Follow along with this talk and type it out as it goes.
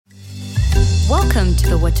Welcome to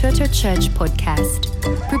the Watoto Church podcast.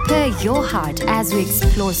 Prepare your heart as we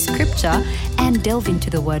explore scripture and delve into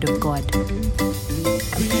the Word of God.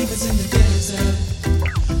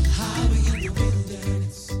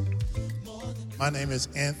 My name is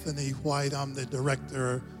Anthony White. I'm the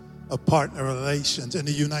Director of Partner Relations in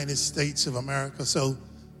the United States of America. So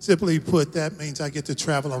simply put, that means I get to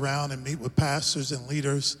travel around and meet with pastors and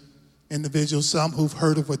leaders, individuals, some who've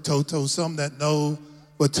heard of Watoto, some that know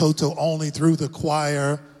Watoto only through the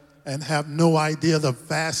choir and have no idea the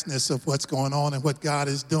vastness of what's going on and what God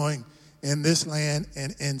is doing in this land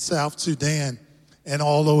and in South Sudan and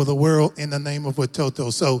all over the world in the name of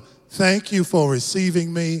Watoto. So thank you for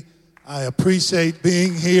receiving me. I appreciate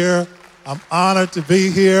being here. I'm honored to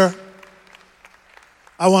be here.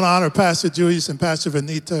 I want to honor Pastor Julius and Pastor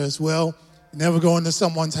Vanita as well. Never go into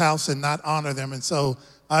someone's house and not honor them. And so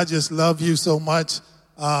I just love you so much.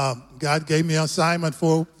 God gave me an assignment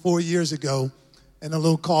 4 years ago in a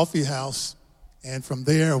little coffee house. And from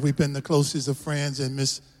there, we've been the closest of friends. And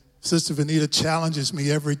Sister Vanita challenges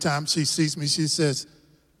me every time she sees me. She says,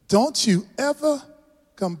 don't you ever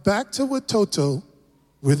come back to Watoto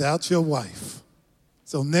without your wife.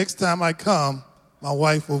 So next time I come, my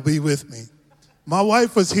wife will be with me. My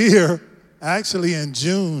wife was here actually in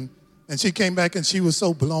June, and she came back and she was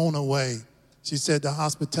so blown away. She said the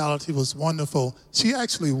hospitality was wonderful. She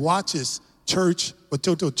actually watches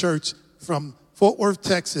Watoto Church from Fort Worth,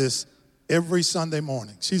 Texas, every Sunday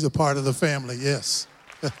morning. She's a part of the family, yes.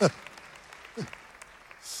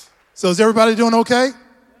 So is everybody doing okay?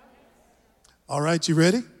 All right, you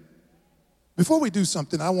ready? Before we do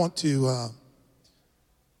something, I want you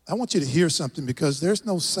to hear something, because there's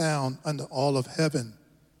no sound under all of heaven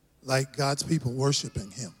like God's people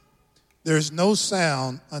worshiping him. There's no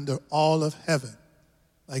sound under all of heaven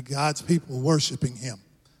like God's people worshiping him.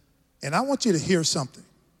 And I want you to hear something.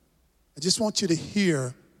 I just want you to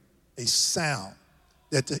hear a sound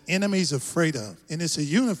that the enemy's afraid of. And it's a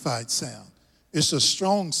unified sound. It's a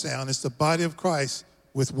strong sound. It's the body of Christ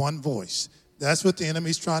with one voice. That's what the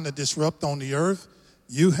enemy's trying to disrupt on the earth.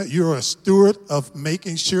 You're a steward of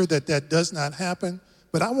making sure that does not happen.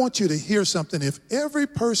 But I want you to hear something. If every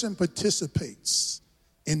person participates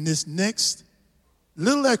in this next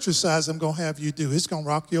little exercise I'm going to have you do, it's going to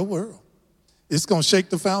rock your world. It's going to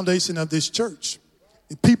shake the foundation of this church.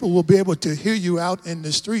 And people will be able to hear you out in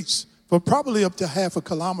the streets for probably up to half a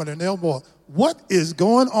kilometer. And they'll go, what is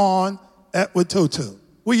going on at Watoto?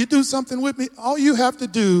 Will you do something with me? All you have to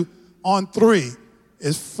do on 3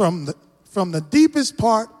 is from the deepest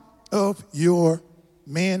part of your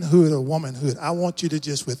manhood or womanhood, I want you to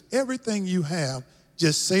just, with everything you have,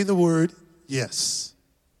 just say the word yes.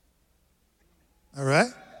 All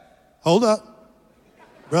right? Hold up.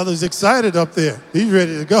 Brother's excited up there. He's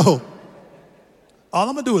ready to go. All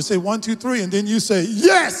I'm going to do is say 1, 2, 3, and then you say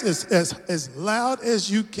yes as loud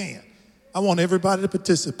as you can. I want everybody to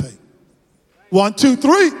participate. 1, 2,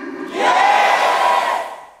 3.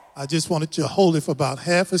 Yes! I just wanted you to hold it for about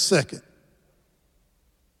half a second.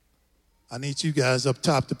 I need you guys up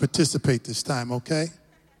top to participate this time, okay?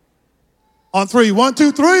 On 3, 1,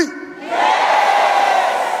 2, 3. Yes!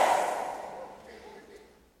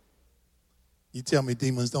 You tell me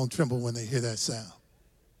demons don't tremble when they hear that sound.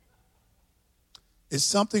 It's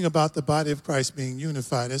something about the body of Christ being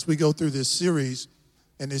unified. As we go through this series,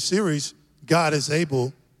 God is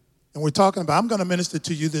able, and we're talking about, I'm going to minister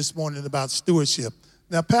to you this morning about stewardship.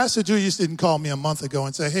 Now, Pastor Julius didn't call me a month ago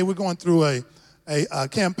and say, hey, we're going through a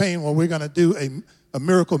campaign where we're going to do a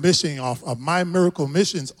miracle mission of my miracle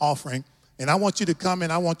missions offering, and I want you to come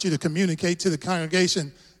and I want you to communicate to the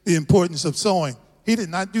congregation the importance of sowing. He did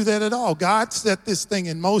not do that at all. God set this thing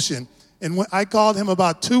in motion. And when I called him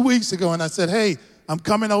about 2 weeks ago and I said, hey, I'm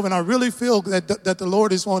coming over and I really feel that the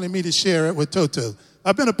Lord is wanting me to share it with Toto.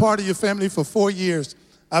 I've been a part of your family for 4 years.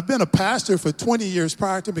 I've been a pastor for 20 years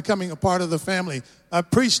prior to becoming a part of the family.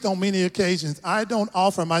 I've preached on many occasions. I don't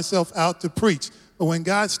offer myself out to preach. But when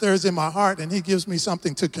God stirs in my heart and he gives me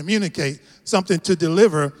something to communicate, something to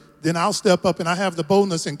deliver, then I'll step up and I have the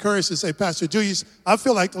boldness and courage to say, Pastor Julius, I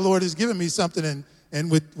feel like the Lord has given me something.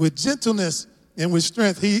 And with gentleness and with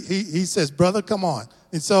strength, he says, brother, come on.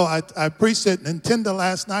 And so I preached it in Tenda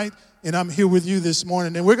last night, and I'm here with you this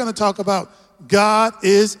morning. And we're going to talk about God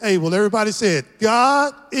is able. Everybody say it.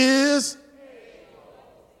 God is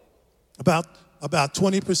able. About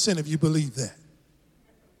 20% of you believe that.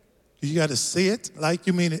 You got to say it like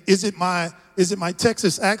you mean it. Is it my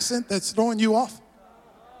Texas accent that's throwing you off?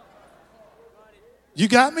 You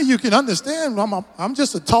got me? You can understand. I'm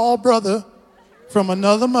just a tall brother from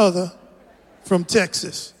another mother from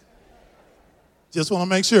Texas. Just want to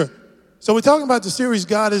make sure. So we're talking about the series,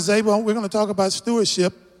 God is Able. We're going to talk about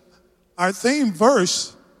stewardship. Our theme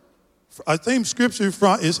scripture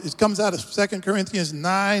comes out of 2 Corinthians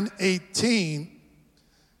 9:18.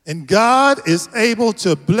 And God is able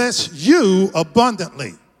to bless you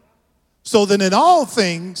abundantly, so that in all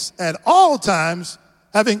things, at all times,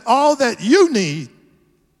 having all that you need,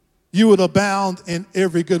 you would abound in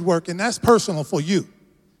every good work. And that's personal for you.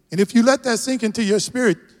 And if you let that sink into your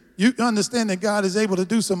spirit, you understand that God is able to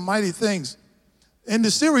do some mighty things. In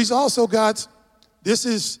the series also, this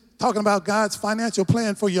is talking about God's financial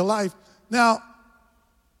plan for your life. Now,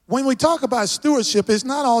 when we talk about stewardship, it's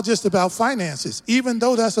not all just about finances, even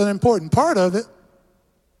though that's an important part of it.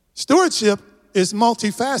 Stewardship is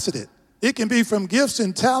multifaceted. It can be from gifts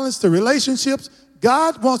and talents to relationships.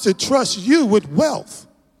 God wants to trust you with wealth.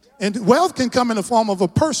 And wealth can come in the form of a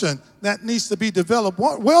person that needs to be developed.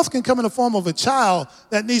 Wealth can come in the form of a child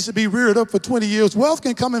that needs to be reared up for 20 years. Wealth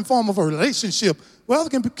can come in the form of a relationship.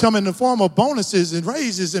 Wealth can come in the form of bonuses and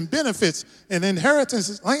raises and benefits and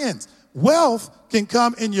inheritances, lands. Wealth can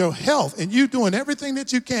come in your health and you doing everything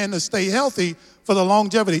that you can to stay healthy for the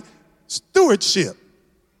longevity. Stewardship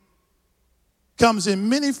comes in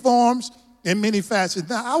many forms and many facets.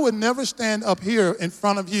 Now, I would never stand up here in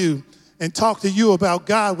front of you and talk to you about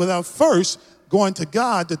God without first going to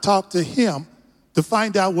God to talk to him to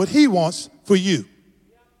find out what he wants for you.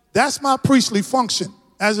 That's my priestly function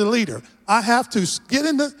as a leader. I have to get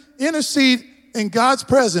in the intercede in God's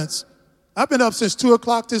presence. I've been up since 2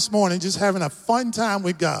 o'clock this morning just having a fun time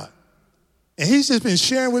with God. And he's just been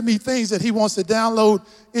sharing with me things that he wants to download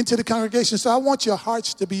into the congregation. So I want your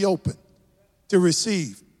hearts to be open to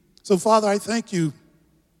receive. So, Father, I thank you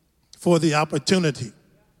for the opportunity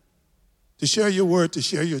to share your word, to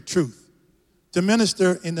share your truth, to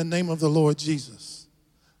minister in the name of the Lord Jesus.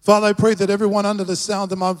 Father, I pray that everyone under the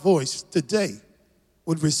sound of my voice today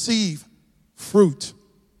would receive fruit,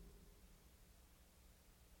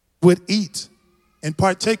 would eat and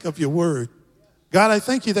partake of your word. God, I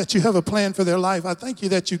thank you that you have a plan for their life. I thank you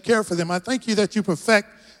that you care for them. I thank you that you perfect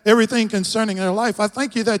everything concerning their life. I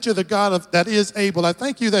thank you that you're the God that is able. I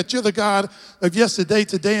thank you that you're the God of yesterday,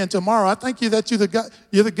 today, and tomorrow. I thank you that you're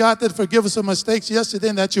the God that forgives us of mistakes yesterday,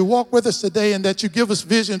 and that you walk with us today, and that you give us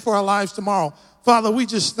vision for our lives tomorrow. Father, we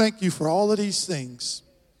just thank you for all of these things.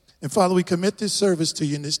 And Father, we commit this service to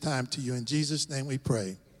you and this time to you. In Jesus' name we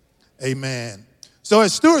pray. Amen. So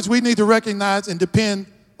as stewards, we need to recognize and depend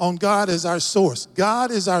on God as our source. God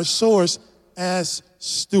is our source as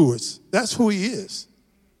stewards. That's who he is.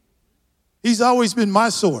 He's always been my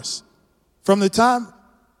source. From the time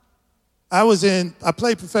I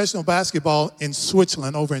played professional basketball in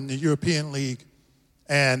Switzerland over in the European League.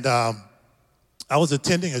 And I was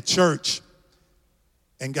attending a church.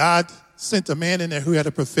 And God sent a man in there who had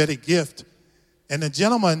a prophetic gift. And the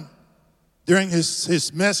gentleman, during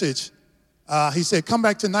his message, he said, come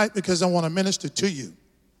back tonight because I want to minister to you,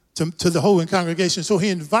 to the whole congregation. So he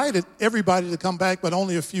invited everybody to come back, but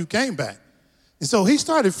only a few came back. And so he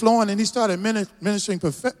started flowing and he started ministering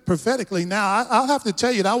prophetically. Now, I'll have to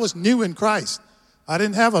tell you that I was new in Christ. I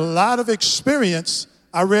didn't have a lot of experience.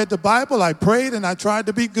 I read the Bible, I prayed, and I tried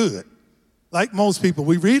to be good. Like most people,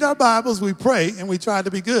 we read our Bibles, we pray, and we try to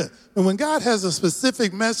be good. But when God has a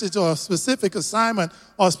specific message or a specific assignment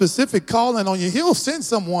or a specific calling on you, he'll send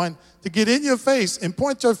someone to get in your face and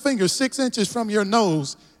point your finger 6 inches from your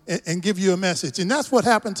nose and give you a message. And that's what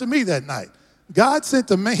happened to me that night. God sent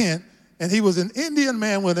a man, and he was an Indian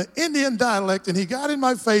man with an Indian dialect, and he got in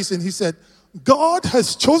my face and he said, God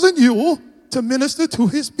has chosen you to minister to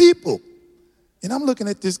his people. And I'm looking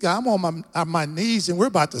at this guy. I'm on my knees, and we're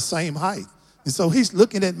about the same height. And so he's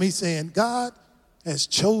looking at me saying, God has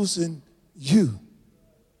chosen you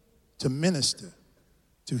to minister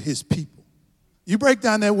to his people. You break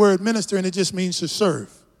down that word minister, and it just means to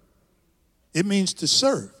serve. It means to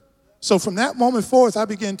serve. So from that moment forth, I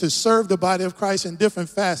began to serve the body of Christ in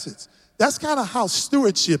different facets. That's kind of how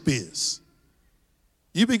stewardship is.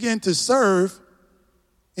 You begin to serve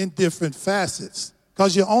in different facets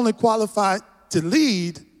because you're only qualified to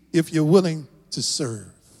lead if you're willing to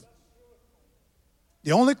serve.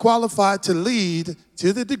 You're only qualified to lead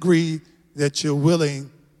to the degree that you're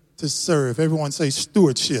willing to serve. Everyone say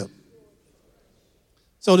stewardship.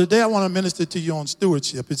 So today I want to minister to you on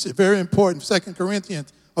stewardship. It's very important. 1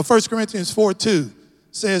 Corinthians 4:2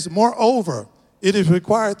 says, moreover, it is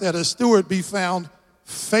required that a steward be found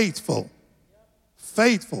faithful.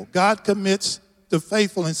 Faithful. God commits to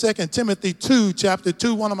faithful. In 2 Timothy 2, chapter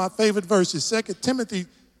 2, one of my favorite verses, 2 Timothy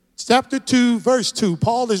chapter 2, verse 2,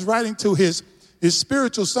 Paul is writing to his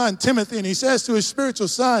spiritual son, Timothy, and he says to his spiritual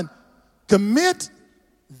son, commit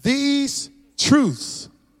these truths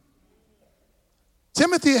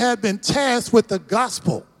Timothy had been tasked with the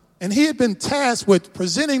gospel, and he had been tasked with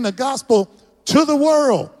presenting the gospel to the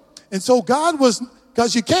world. And so God was,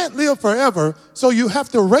 because you can't live forever, so you have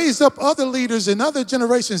to raise up other leaders in other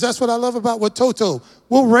generations. That's what I love about what Toto.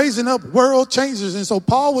 We're raising up world changers. And so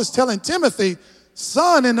Paul was telling Timothy,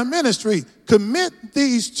 son, in the ministry, commit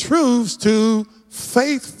these truths to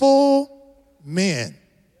faithful men.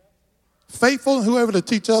 Faithful and whoever to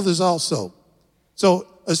teach others also. So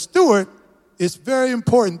a steward, it's very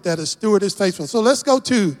important that a steward is faithful. So let's go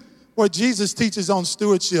to where Jesus teaches on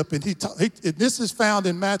stewardship. And this is found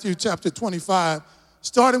in Matthew chapter 25,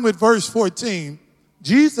 starting with verse 14.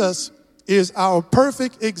 Jesus is our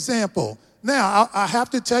perfect example. Now, I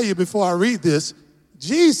have to tell you before I read this,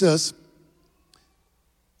 Jesus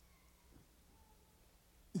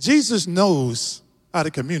knows how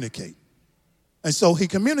to communicate. And so he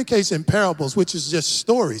communicates in parables, which is just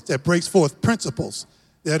stories that breaks forth principles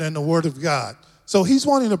that are in the Word of God. So he's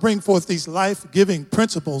wanting to bring forth these life-giving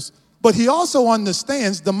principles, but he also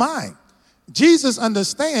understands the mind. Jesus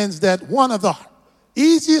understands that one of the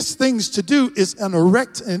easiest things to do is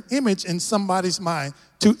erect an image in somebody's mind,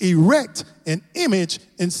 to erect an image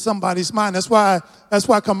in somebody's mind. That's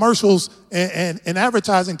why commercials and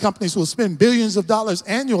advertising companies will spend billions of dollars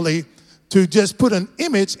annually to just put an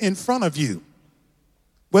image in front of you.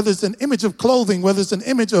 Whether it's an image of clothing, whether it's an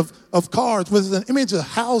image of cars, whether it's an image of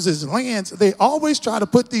houses, lands, they always try to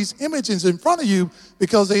put these images in front of you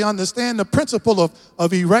because they understand the principle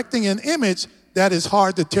of erecting an image that is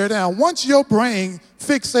hard to tear down. Once your brain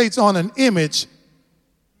fixates on an image,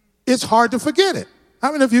 it's hard to forget it.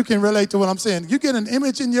 How many of you can relate to what I'm saying? You get an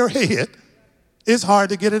image in your head, it's hard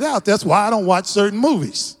to get it out. That's why I don't watch certain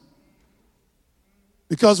movies.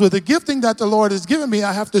 Because with the gifting that the Lord has given me,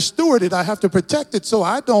 I have to steward it. I have to protect it so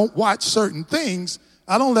I don't watch certain things.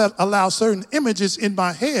 I don't allow certain images in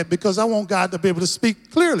my head because I want God to be able to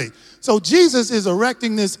speak clearly. So Jesus is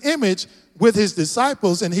erecting this image with his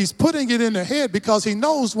disciples, and he's putting it in their head because he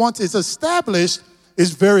knows once it's established, it's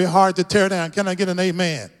very hard to tear down. Can I get an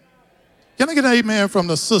amen? Can I get an amen from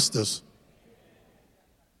the sisters?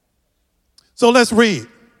 So let's read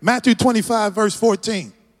Matthew 25, verse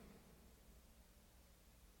 14.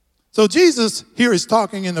 So Jesus here is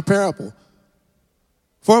talking in the parable.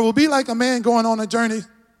 For it will be like a man going on a journey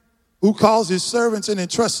who calls his servants and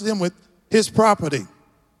entrusts them with his property.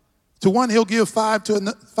 To one he'll give 5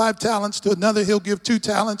 talents, to another he'll give 2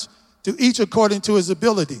 talents, to each according to his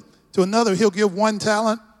ability. To another he'll give 1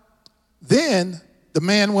 talent. Then the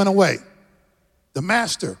man went away. The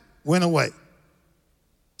master went away.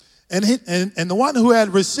 And the one who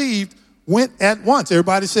had received went at once.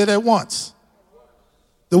 Everybody said at once.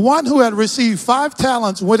 The one who had received 5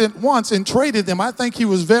 talents went at once and traded them. I think he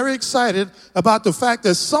was very excited about the fact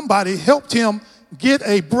that somebody helped him get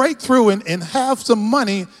a breakthrough and have some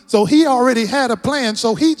money. So he already had a plan.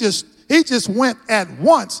 So he just went at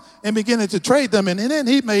once and began to trade them. And then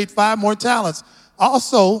he made 5 more talents.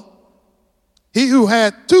 Also, he who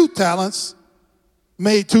had 2 talents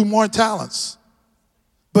made 2 more talents.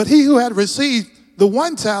 But he who had received the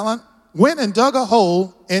 1 talent went and dug a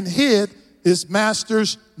hole and hid his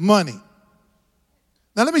master's money.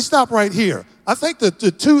 Now let me stop right here. I think that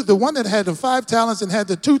the one that had the 5 talents and had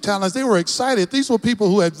the 2 talents, they were excited. These were people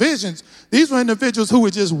who had visions. These were individuals who were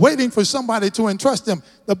just waiting for somebody to entrust them.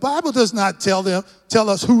 The Bible does not tell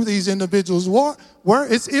us who these individuals were.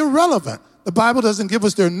 It's irrelevant. The Bible doesn't give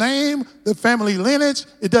us their name, the family lineage.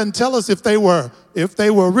 It doesn't tell us if they were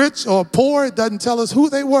rich or poor. It doesn't tell us who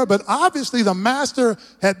they were. But obviously the master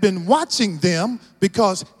had been watching them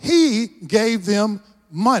because he gave them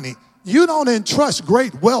money. You don't entrust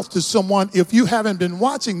great wealth to someone if you haven't been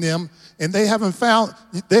watching them and they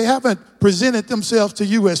haven't presented themselves to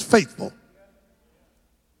you as faithful.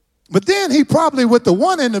 But then he probably, with the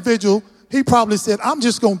one individual, he probably said, I'm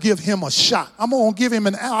just going to give him a shot. I'm going to give him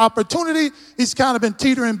an opportunity. He's kind of been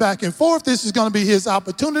teetering back and forth. This is going to be his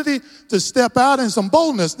opportunity to step out in some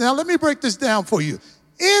boldness. Now, let me break this down for you.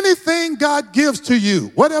 Anything God gives to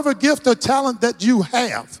you, whatever gift or talent that you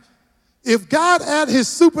have, if God add his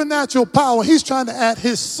supernatural power, he's trying to add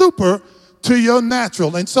his super to your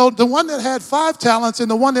natural. And so the one that had 5 talents and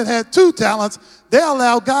the one that had 2 talents, they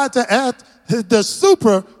allow God to add the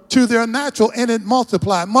super to their natural, and it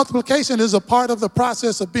multiplied. Multiplication is a part of the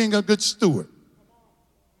process of being a good steward.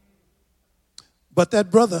 But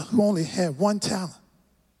that brother who only had 1 talent,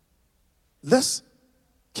 let's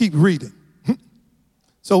keep reading.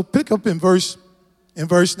 So pick up in verse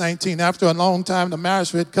 19. After a long time, the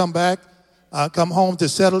master had come home to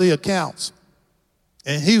settle the accounts.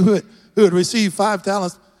 And he who had received 5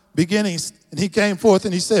 talents beginnings, and he came forth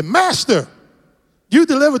and he said, Master, You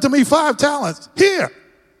delivered to me 5 talents. Here,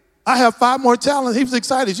 I have 5 more talents. He was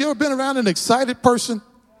excited. You ever been around an excited person?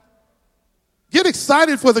 Get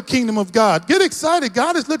excited for the kingdom of God. Get excited.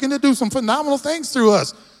 God is looking to do some phenomenal things through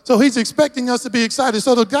us. So he's expecting us to be excited.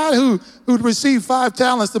 So the guy who'd received 5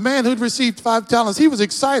 talents, the man who'd received 5 talents, he was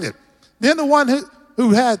excited. Then the one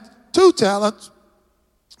who had 2 talents,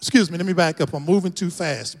 excuse me, let me back up. I'm moving too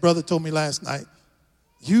fast. Brother told me last night,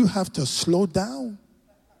 you have to slow down.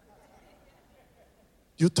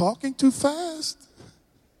 You're talking too fast.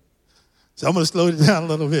 So I'm going to slow it down a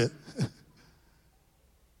little bit.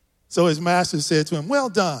 So his master said to him, well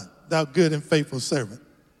done, thou good and faithful servant.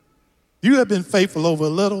 You have been faithful over a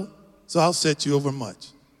little, so I'll set you over much.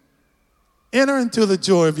 Enter into the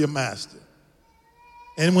joy of your master.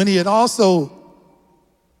 And when he had also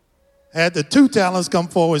had the 2 talents come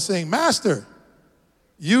forward saying, Master,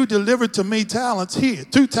 you delivered to me talents here,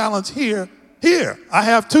 2 talents here. Here, I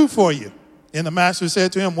have 2 for you. And the master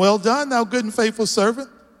said to him, well done, thou good and faithful servant.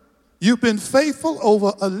 You've been faithful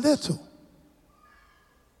over a little.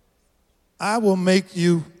 I will make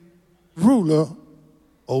you ruler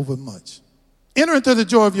over much. Enter into the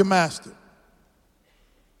joy of your master.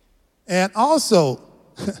 And also,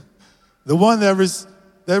 the one that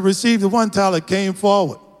received the 1 talent came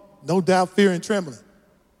forward. No doubt, fear and trembling.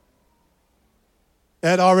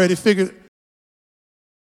 Had already figured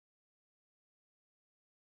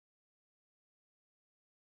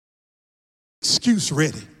excuse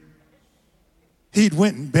ready. He'd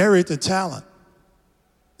went and buried the talent.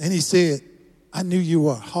 And he said, I knew you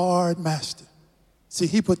were a hard master. See,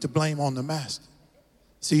 he put the blame on the master.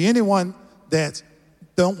 See, anyone that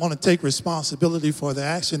don't want to take responsibility for their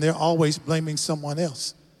action, they're always blaming someone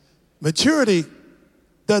else. Maturity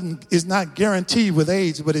is not guaranteed with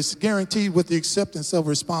age, but it's guaranteed with the acceptance of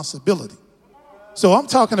responsibility. So I'm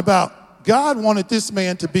talking about God wanted this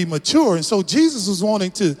man to be mature, and so Jesus was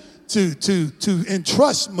wanting to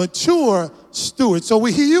entrust mature stewards. So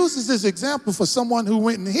he uses this example for someone who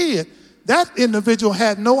went and hid. That individual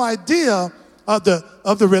had no idea of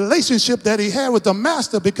the relationship that he had with the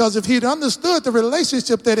master, because if he'd understood the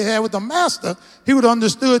relationship that he had with the master, he would have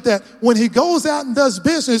understood that when he goes out and does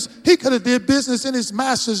business, he could have did business in his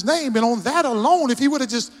master's name. And on that alone, if he would have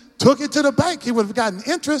just took it to the bank, he would have gotten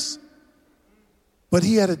interest. But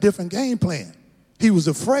he had a different game plan. He was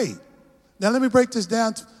afraid. Now let me break this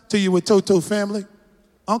down to you with Toto family.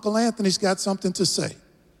 Uncle Anthony's got something to say.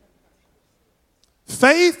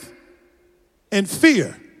 Faith and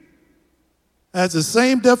fear has the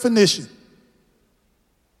same definition.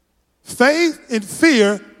 Faith and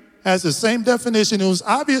fear has the same definition. It was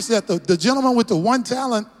obvious that the gentleman with the 1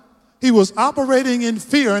 talent, he was operating in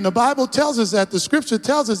fear. And the Bible tells us that, the scripture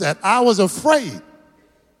tells us that, I was afraid.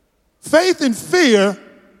 Faith and fear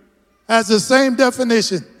has the same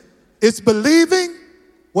definition. It's believing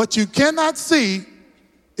what you cannot see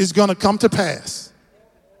is going to come to pass.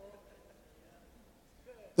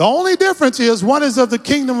 The only difference is one is of the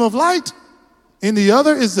kingdom of light and the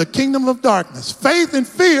other is the kingdom of darkness. Faith and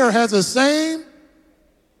fear has the same.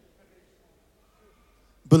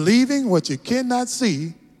 Believing what you cannot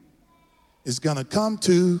see is going to come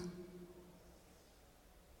to.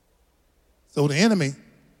 So the enemy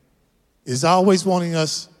is always wanting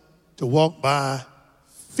us to walk by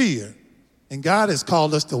fear. And God has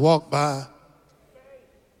called us to walk by.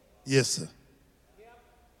 Yes, sir.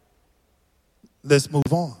 Let's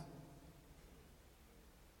move on.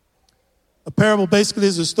 A parable basically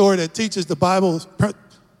is a story that teaches the Bible,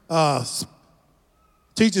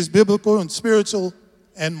 teaches biblical and spiritual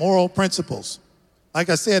and moral principles. Like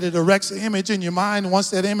I said, it erects an image in your mind. Once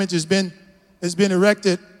that image has been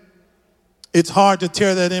erected, it's hard to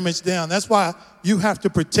tear that image down. That's why you have to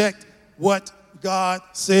protect what God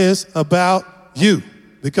says about you,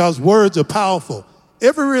 because words are powerful.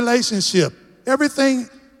 Every relationship, every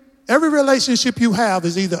relationship you have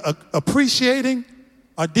is either appreciating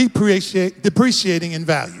or depreciating in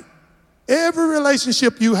value. Every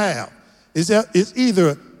relationship you have is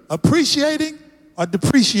either appreciating or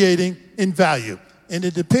depreciating in value. And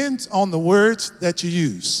it depends on the words that you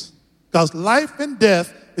use. Because life and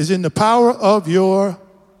death is in the power of your.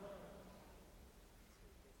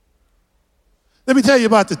 Let me tell you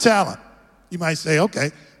about the talent. You might say,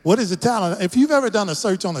 okay, what is a talent? If you've ever done a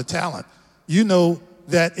search on a talent, you know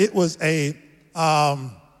that it was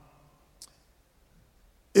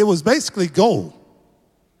basically gold.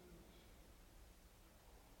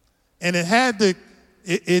 And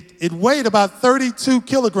it weighed about 32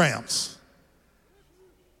 kilograms.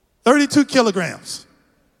 32 kilograms.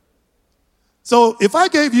 So if I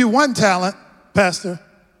gave you 1 talent, Pastor,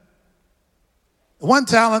 1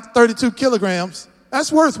 talent, 32 kilograms,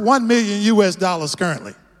 That's worth 1 million US dollars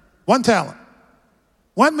currently. One talent.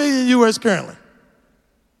 1 million US currently.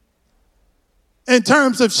 In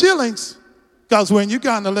terms of shillings, because we're in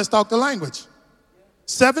Uganda, let's talk the language.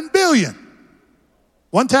 7 billion.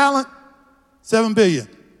 One talent, 7 billion.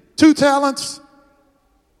 2 talents,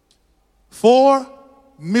 4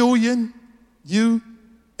 million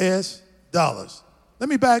US dollars. Let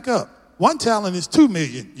me back up. 1 talent is 2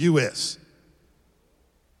 million US.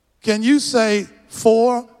 Can you say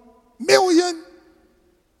 4 million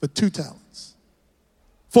for 2 talents?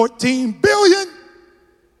 14 billion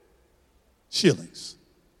shillings.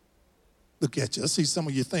 Look at you. I see some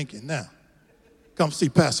of you thinking now. Come see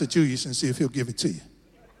Pastor Julius and see if he'll give it to you.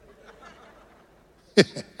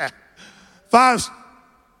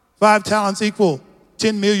 Five talents equal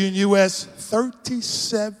 10 million US,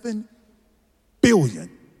 37 billion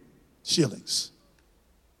shillings.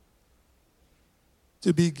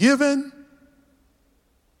 To be given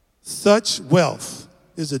such wealth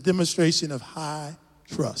is a demonstration of high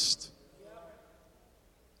trust.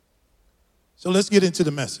 So let's get into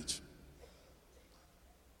the message.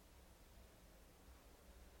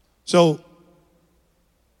 So,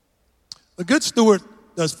 a good steward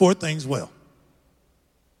does 4 things well.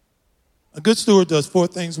 A good steward does 4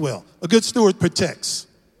 things well. A good steward protects.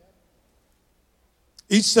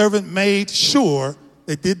 Each servant made sure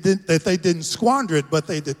that they didn't squander it, but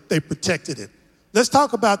they protected it. Let's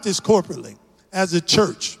talk about this corporately. As a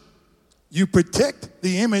church, you protect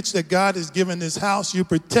the image that God has given this house. You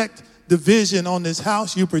protect the vision on this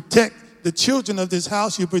house. You protect the children of this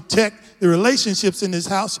house. You protect the relationships in this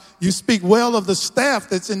house. You speak well of the staff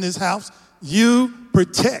that's in this house. You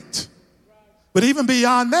protect. But even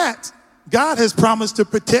beyond that, God has promised to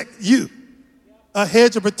protect you. A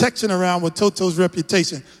hedge of protection around Watoto's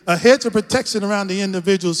reputation. A hedge of protection around the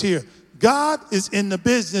individuals here. God is in the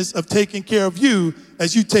business of taking care of you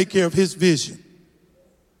as you take care of his vision.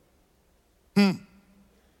 I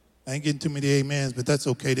ain't getting too many amens, but that's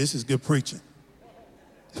okay. This is good preaching.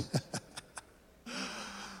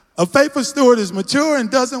 A faithful steward is mature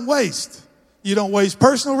and doesn't waste. You don't waste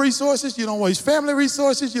personal resources. You don't waste family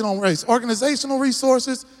resources. You don't waste organizational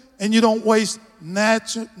resources. And you don't waste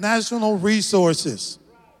national resources.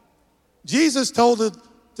 Jesus told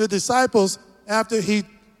the disciples after he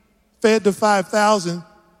fed the 5,000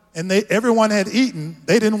 and everyone had eaten,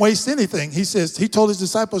 they didn't waste anything. He told his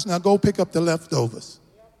disciples, now go pick up the leftovers.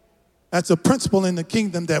 That's a principle in the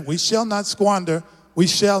kingdom that we shall not squander, we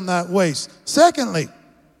shall not waste. Secondly,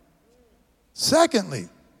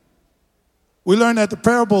 we learn that the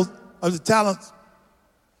parable of the talents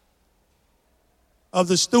of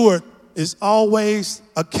the steward is always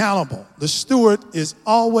accountable. The steward is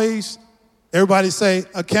always, everybody say,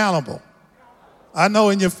 accountable. I know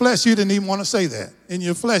in your flesh you didn't even want to say that. In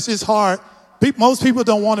your flesh, it's hard. Most people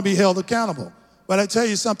don't want to be held accountable. But I tell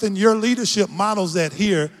you something, your leadership models that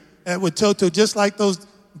here at Watoto, just like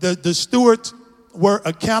the stewards were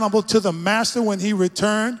accountable to the master when he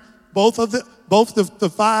returned. Both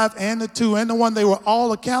the 5 and the 2 and the 1, they were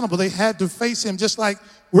all accountable. They had to face him, just like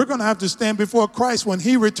we're going to have to stand before Christ when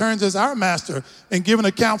he returns as our master and give an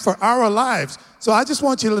account for our lives. So I just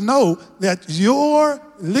want you to know that your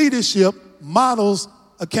leadership models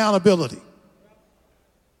accountability.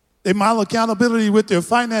 They model accountability with their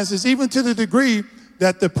finances, even to the degree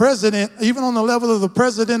that the president, even on the level of the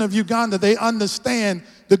president of Uganda, they understand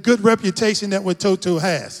the good reputation that Watoto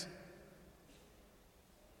has.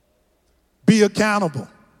 Be accountable.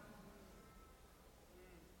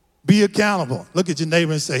 Be accountable. Look at your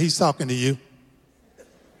neighbor and say, he's talking to you.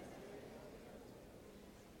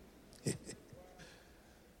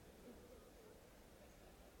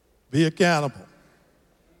 Be accountable.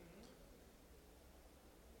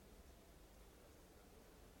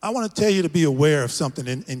 I want to tell you to be aware of something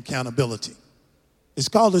in accountability. It's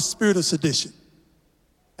called the spirit of sedition.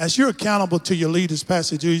 As you're accountable to your leaders,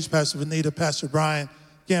 Pastor Julius, Pastor Vanita, Pastor Brian,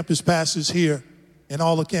 campus pastors here, and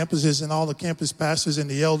all the campuses and all the campus pastors and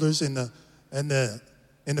the elders and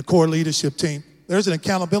the core leadership team, there's an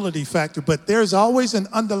accountability factor, but there's always an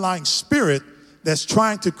underlying spirit that's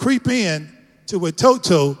trying to creep in to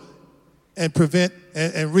Watoto and prevent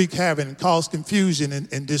and wreak havoc and cause confusion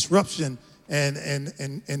and disruption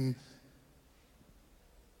and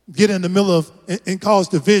get in the middle of and cause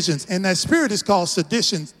divisions. And that spirit is called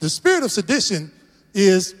sedition. The spirit of sedition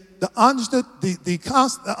is the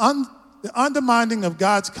undermining of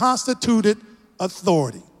God's constituted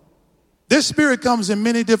authority. This spirit comes in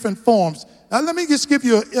many different forms. Now, let me just give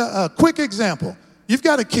you a quick example. You've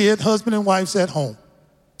got a kid, husband and wife's at home.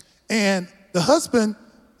 And the husband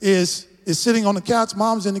is sitting on the couch,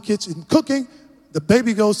 mom's in the kitchen cooking, The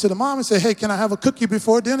baby goes to the mom and says, hey, can I have a cookie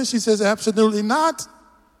before dinner? She says, absolutely not.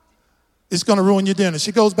 It's going to ruin your dinner.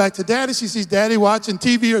 She goes back to daddy. She sees daddy watching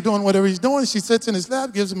TV or doing whatever he's doing. She sits in his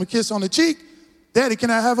lap, gives him a kiss on the cheek. Daddy, can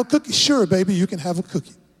I have a cookie? Sure, baby, you can have a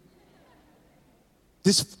cookie.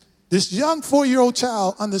 This young 4-year-old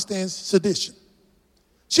child understands sedition.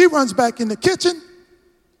 She runs back in the kitchen,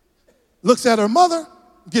 looks at her mother,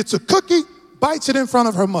 gets a cookie, bites it in front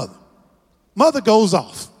of her mother. Mother goes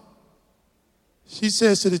off. She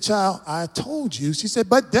says to the child, I told you. She said,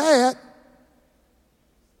 but Dad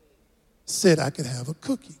said I could have a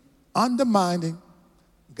cookie, undermining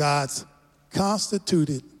God's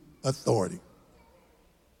constituted authority.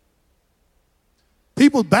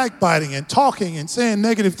 People backbiting and talking and saying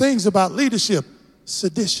negative things about leadership,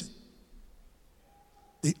 sedition.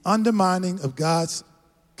 The undermining of God's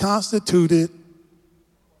constituted.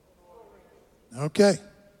 Okay.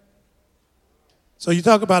 So you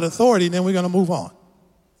talk about authority, then we're going to move on.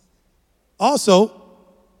 Also,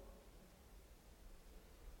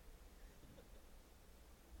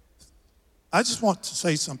 I just want to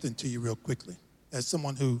say something to you real quickly as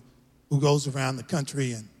someone who goes around the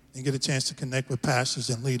country and get a chance to connect with pastors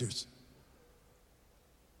and leaders.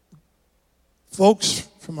 Folks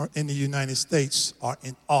in the United States are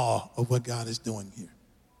in awe of what God is doing here.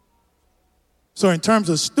 So in terms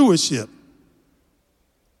of stewardship,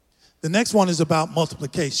 the next one is about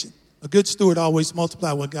multiplication. A good steward always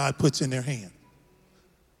multiplies what God puts in their hand.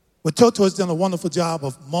 But Toto has done a wonderful job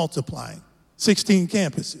of multiplying 16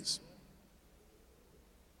 campuses.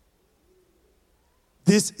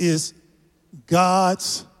 This is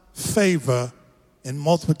God's favor and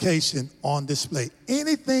multiplication on display.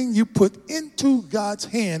 Anything you put into God's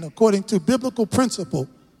hand, according to biblical principle,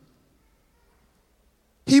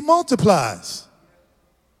 he multiplies.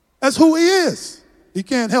 That's who he is. He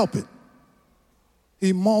can't help it.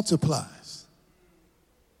 He multiplies.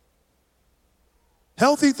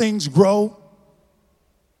 Healthy things grow.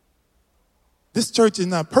 This church is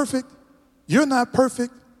not perfect. You're not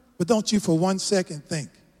perfect. But don't you for 1 second think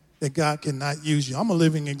that God cannot use you. I'm a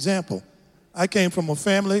living example. I came from a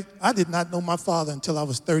family. I did not know my father until I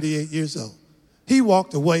was 38 years old. He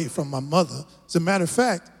walked away from my mother. As a matter of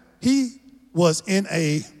fact, he was in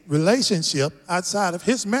a relationship outside of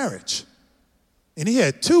his marriage. And he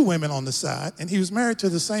had 2 women on the side, and he was married to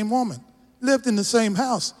the same woman, lived in the same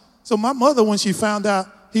house. So my mother, when she found out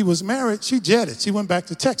he was married, she jetted. She went back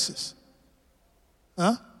to Texas.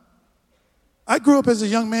 I grew up as a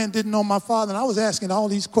young man, didn't know my father, and I was asking all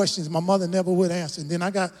these questions my mother never would answer. And then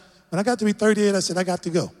when I got to be 38, I said, I got to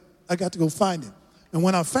go. I got to go find him. And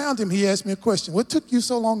when I found him, he asked me a question. What took you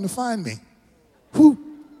so long to find me? Who?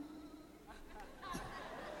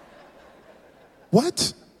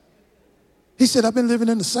 What? He said, I've been living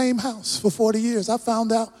in the same house for 40 years. I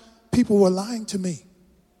found out people were lying to me.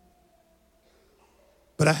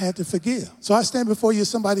 But I had to forgive. So I stand before you as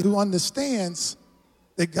somebody who understands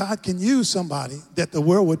that God can use somebody that the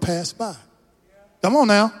world would pass by. Come on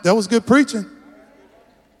now. That was good preaching.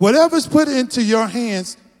 Whatever's put into your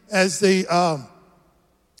hands as a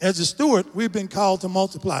steward, we've been called to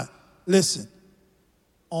multiply. Listen,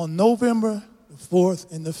 on November the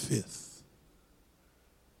 4th and the 5th,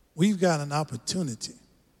 we've got an opportunity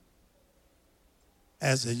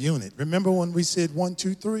as a unit. Remember when we said 1,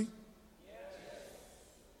 2, 3?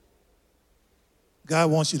 God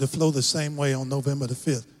wants you to flow the same way on November the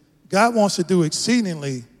 5th. God wants to do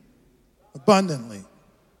exceedingly, abundantly,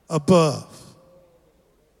 above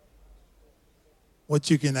what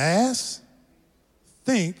you can ask,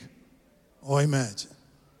 think, or imagine.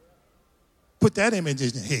 Put that image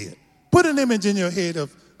in your head. Put an image in your head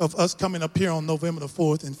of us coming up here on November the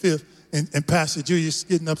 4th and 5th and Pastor Julius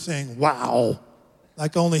getting up saying, wow,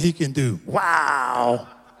 like only he can do. Wow.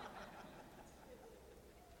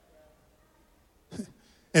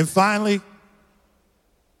 And finally,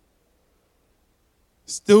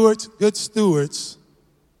 good stewards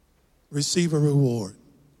receive a reward.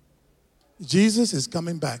 Jesus is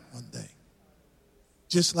coming back one day.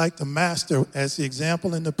 Just like the master, as the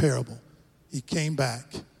example in the parable, he came back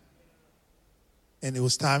and it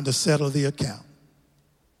was time to settle the account.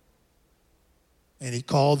 And he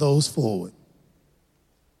called those forward.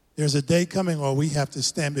 There's a day coming where we have to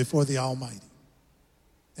stand before the Almighty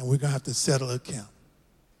and we're going to have to settle the account.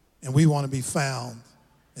 And we want to be found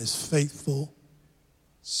as faithful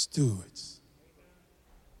stewards.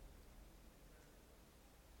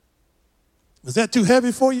 Was that too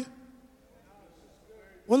heavy for you?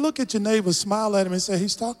 Well, look at your neighbor, smile at him, and say,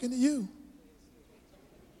 he's talking to you.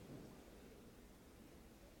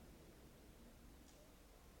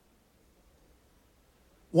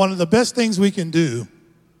 One of the best things we can do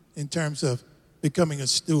in terms of becoming a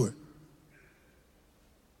steward.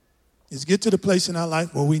 Is get to the place in our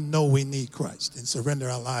life where we know we need Christ and surrender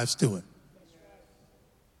our lives to Him.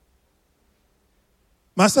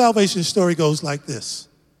 My salvation story goes like this.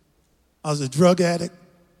 I was a drug addict.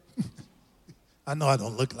 I know I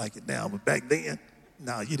don't look like it now, but back then,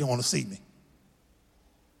 no, you didn't want to see me.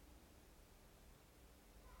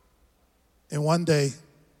 And one day,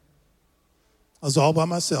 I was all by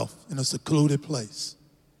myself in a secluded place.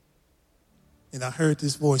 And I heard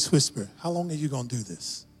this voice whisper, how long are you going to do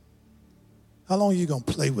this? How long are you going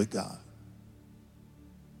to play with God?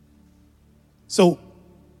 So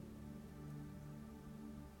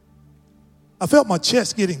I felt my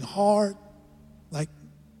chest getting hard, like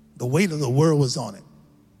the weight of the world was on it.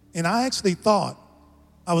 And I actually thought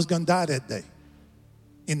I was going to die that day.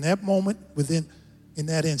 In that moment, in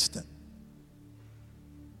that instant.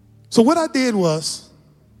 So what I did was,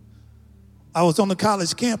 I was on the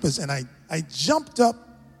college campus and I jumped up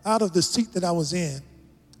out of the seat that I was in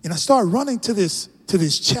and I started running to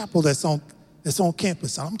this chapel that's on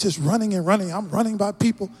campus. I'm just running and running. I'm running by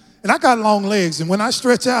people. And I got long legs, and when I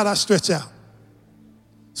stretch out, I stretch out.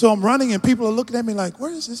 So I'm running and people are looking at me like,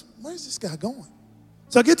 where's this guy going?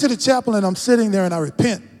 So I get to the chapel and I'm sitting there and I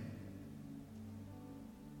repent.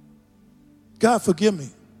 God, forgive me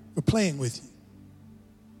for playing with you.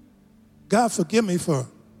 God, forgive me for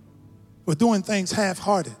doing things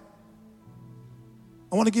half-hearted.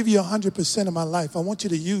 I want to give you 100% of my life. I want you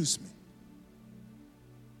to use me.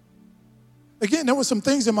 Again, there were some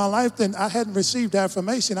things in my life that I hadn't received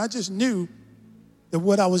affirmation. I just knew that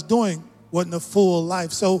what I was doing wasn't a full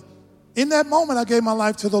life. So in that moment, I gave my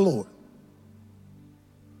life to the Lord.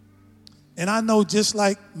 And I know just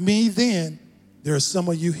like me then, there are some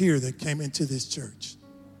of you here that came into this church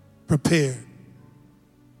prepared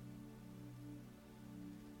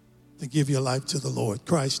to give your life to the Lord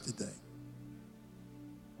Christ today.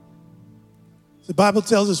 The Bible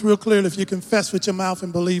tells us real clearly, if you confess with your mouth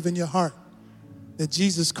and believe in your heart that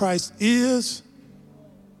Jesus Christ is,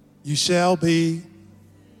 you shall be.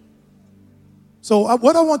 So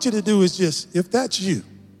what I want you to do is just, if that's you,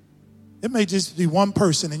 it may just be one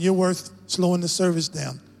person and you're worth slowing the service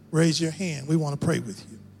down, raise your hand. We want to pray with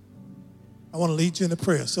you. I want to lead you in a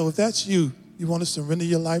prayer. So if that's you, you want to surrender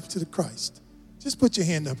your life to the Christ, just put your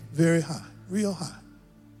hand up very high, real high.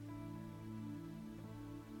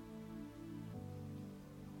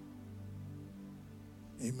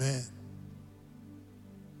 Amen.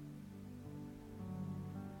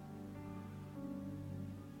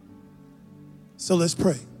 So let's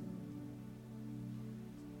pray.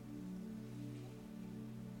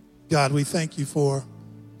 God, we thank you for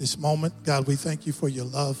this moment. God, we thank you for your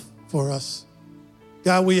love for us.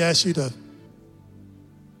 God, we ask you to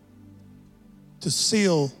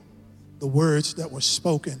seal the words that were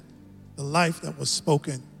spoken, the life that was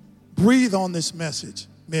spoken. Breathe on this message.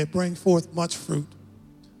 May it bring forth much fruit.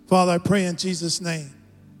 Father, I pray in Jesus' name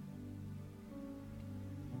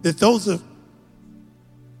that those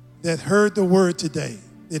that heard the word today,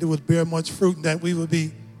 that it would bear much fruit and that we would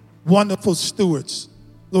be wonderful stewards.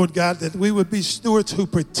 Lord God, that we would be stewards who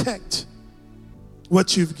protect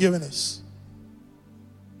what you've given us.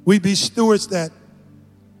 We be stewards that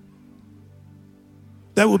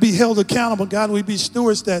will be held accountable. God, we be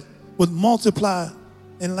stewards that would multiply.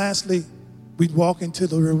 And lastly, we'd walk into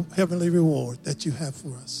the heavenly reward that you have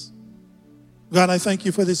for us. God, I thank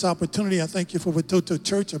you for this opportunity. I thank you for Watoto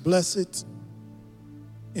Church. I bless it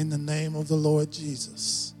in the name of the Lord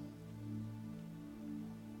Jesus.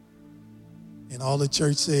 And all the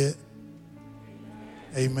church said,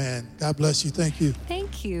 amen. God bless you. Thank you.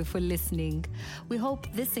 Thank you for listening. We hope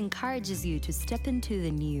this encourages you to step into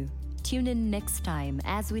the new. Tune in next time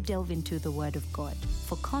as we delve into the Word of God.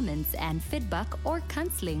 For comments and feedback or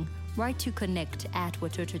counseling, write to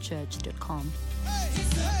connect@watotochurch.com.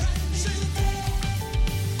 Hey,